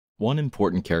One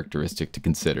important characteristic to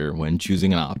consider when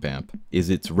choosing an op-amp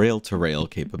is its rail-to-rail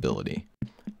capability.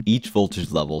 Each voltage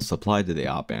level supplied to the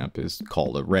op-amp is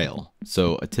called a rail,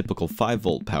 so a typical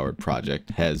 5-volt powered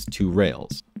project has two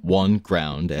rails, one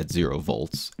ground at 0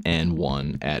 volts and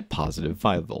one at positive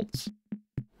 5 volts.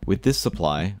 With this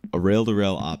supply, a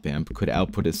rail-to-rail op-amp could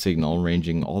output a signal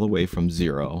ranging all the way from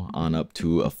 0 on up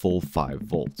to a full 5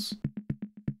 volts.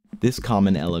 This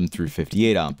common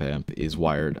LM358 op-amp is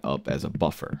wired up as a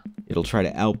buffer. It'll try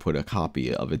to output a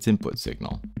copy of its input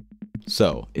signal.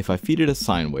 So, if I feed it a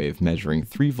sine wave measuring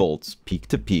 3 volts peak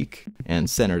to peak and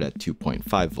centered at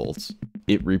 2.5 volts,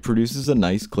 it reproduces a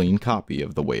nice clean copy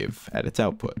of the wave at its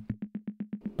output.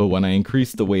 But when I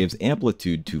increase the wave's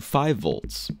amplitude to 5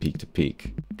 volts peak to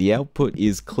peak, the output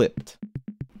is clipped.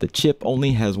 The chip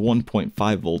only has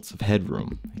 1.5 volts of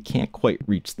headroom. It can't quite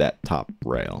reach that top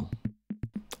rail.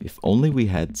 If only we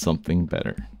had something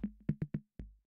better.